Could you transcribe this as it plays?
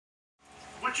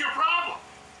What's your problem?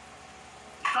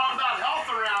 Talk about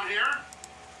health around here.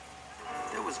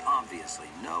 There was obviously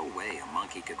no way a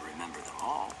monkey could remember them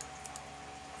all.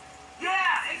 Yeah,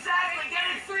 exactly.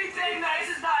 Getting 3 Big Macs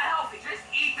is not healthy. Just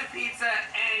eat the pizza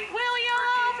and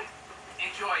William!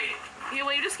 enjoy it. Yeah,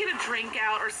 will you just get a drink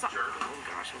out or something? Sure. Oh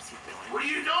gosh, what's he doing? What are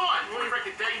you doing? You want to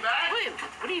break a thing back? William,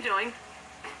 what are you doing?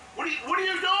 What are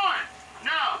you doing?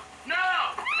 No.